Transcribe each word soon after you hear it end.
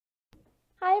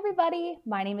Hi everybody,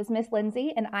 my name is Miss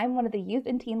Lindsay and I'm one of the youth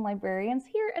and teen librarians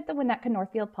here at the Winnetka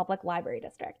Northfield Public Library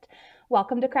District.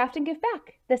 Welcome to Craft and Give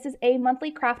Back. This is a monthly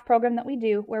craft program that we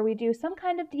do where we do some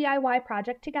kind of DIY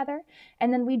project together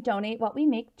and then we donate what we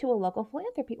make to a local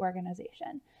philanthropy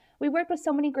organization. We work with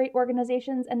so many great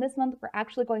organizations, and this month we're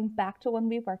actually going back to one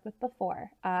we've worked with before.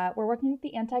 We're working with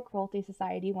the Anti-Cruelty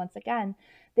Society once again.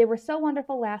 They were so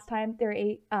wonderful last time. They're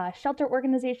a shelter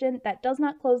organization that does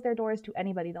not close their doors to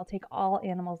anybody. They'll take all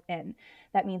animals in.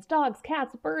 That means dogs,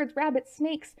 cats, birds, rabbits,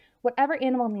 snakes, whatever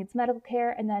animal needs medical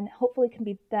care, and then hopefully can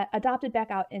be adopted back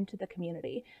out into the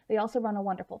community. They also run a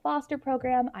wonderful foster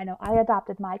program. I know I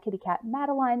adopted my kitty cat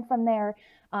Madeline from there.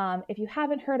 If you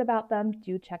haven't heard about them,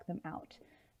 do check them out.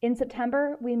 In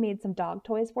September, we made some dog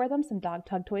toys for them, some dog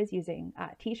tug toys using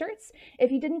t-shirts.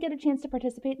 If you didn't get a chance to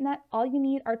participate in that, all you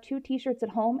need are 2 t-shirts at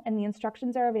home, and the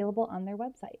instructions are available on their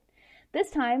website.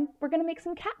 This time, we're going to make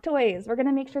some cat toys. We're going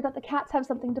to make sure that the cats have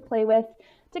something to play with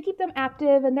to keep them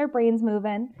active and their brains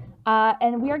moving.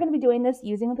 And we are going to be doing this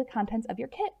using the contents of your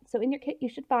kit. So in your kit, you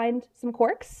should find some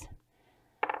corks,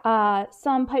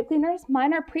 some pipe cleaners.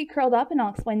 Mine are pre-curled up, and I'll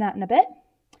explain that in a bit.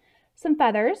 Some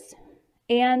feathers,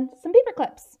 and some paper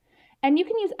clips. And you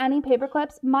can use any paper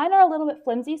clips. Mine are a little bit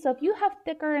flimsy, so if you have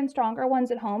thicker and stronger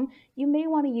ones at home, you may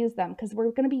want to use them because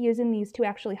we're going to be using these to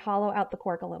actually hollow out the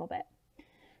cork a little bit.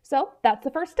 So that's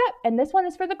the first step, and this one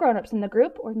is for the grown-ups in the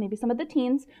group, or maybe some of the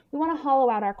teens. We want to hollow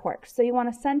out our corks. So you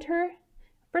want to center,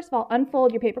 first of all,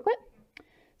 unfold your paper clip,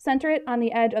 center it on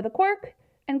the edge of the cork,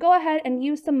 and go ahead and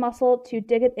use some muscle to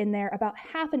dig it in there about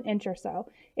 1/2 inch or so.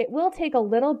 It will take a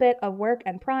little bit of work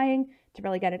and prying to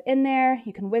really get it in there.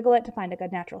 You can wiggle it to find a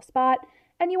good natural spot,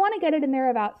 and you want to get it in there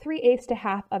about 3/8 to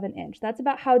 1/2 inch. That's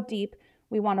about how deep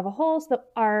we want of a hole so that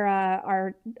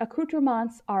our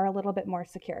accoutrements are a little bit more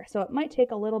secure. So it might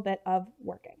take a little bit of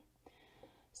working.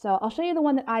 So I'll show you the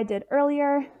one that I did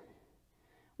earlier.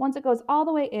 Once it goes all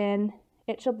the way in,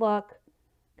 it should look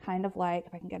kind of like,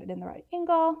 if I can get it in the right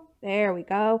angle, there we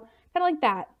go, kind of like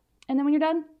that. And then when you're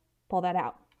done, pull that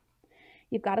out.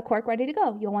 You've got a cork ready to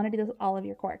go. You'll want to do this with all of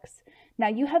your corks. Now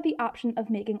you have the option of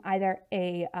making either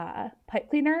a pipe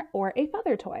cleaner or a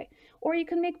feather toy, or you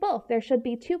can make both. There should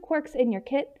be 2 corks in your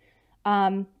kit.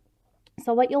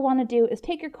 So what you'll want to do is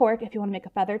take your cork, if you want to make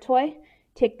a feather toy,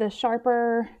 take the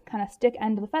sharper kind of stick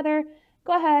end of the feather,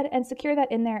 go ahead and secure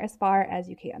that in there as far as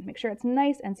you can. Make sure it's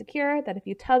nice and secure, that if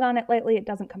you tug on it lightly, it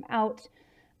doesn't come out.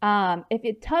 If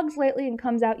it tugs lightly and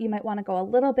comes out, you might want to go a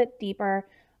little bit deeper,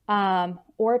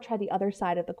 or try the other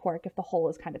side of the cork if the hole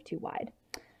is kind of too wide.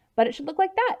 But it should look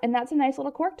like that, and that's a nice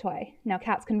little cork toy. Now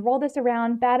cats can roll this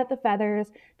around, bat at the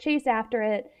feathers, chase after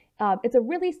it. It's a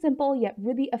really simple yet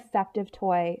really effective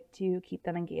toy to keep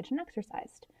them engaged and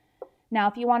exercised. Now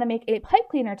if you want to make a pipe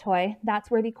cleaner toy, that's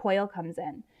where the coil comes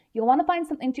in. You'll want to find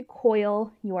something to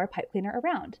coil your pipe cleaner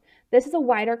around. This is a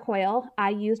wider coil. I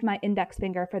used my index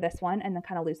finger for this one and then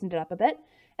kind of loosened it up a bit.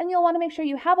 And you'll want to make sure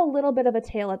you have a little bit of a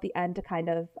tail at the end to kind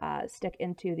of stick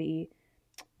into the,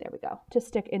 there we go, to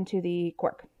stick into the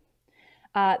cork.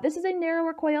 This is a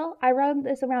narrower coil. I run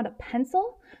this around a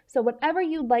pencil. So whatever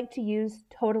you'd like to use,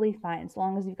 totally fine. So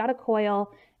long as you've got a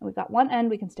coil and we've got one end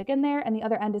we can stick in there and the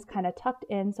other end is kind of tucked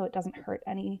in so it doesn't hurt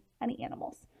any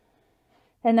animals.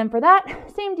 And then for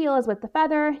that, same deal as with the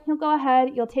feather. You'll go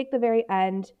ahead, you'll take the very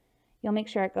end, you'll make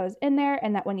sure it goes in there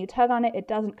and that when you tug on it, it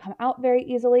doesn't come out very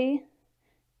easily.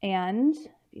 And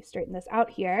if you straighten this out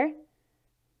here,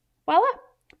 voila,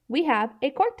 we have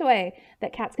a cork toy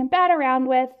that cats can bat around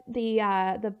with. The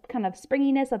kind of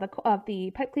springiness of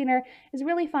the pipe cleaner is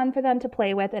really fun for them to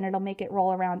play with, and it'll make it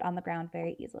roll around on the ground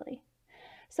very easily.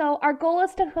 So our goal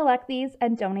is to collect these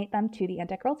and donate them to the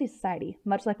Anti-Cruelty Society,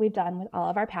 much like we've done with all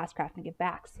of our past Craft and Give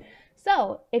Backs.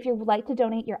 So if you would like to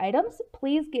donate your items,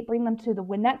 please bring them to the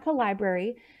Winnetka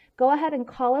Library. Go ahead and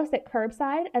call us at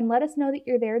curbside and let us know that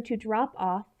you're there to drop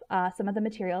off some of the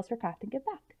materials for Craft and Give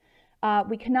Back.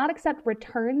 We cannot accept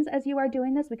returns as you are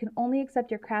doing this. We can only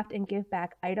accept your Craft and Give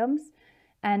Back items.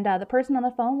 And the person on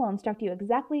the phone will instruct you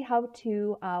exactly how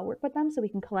to work with them so we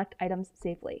can collect items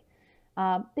safely.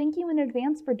 Thank you in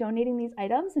advance for donating these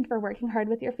items and for working hard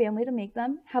with your family to make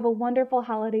them. Have a wonderful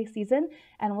holiday season,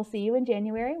 and we'll see you in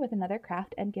January with another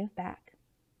Craft and Give Back.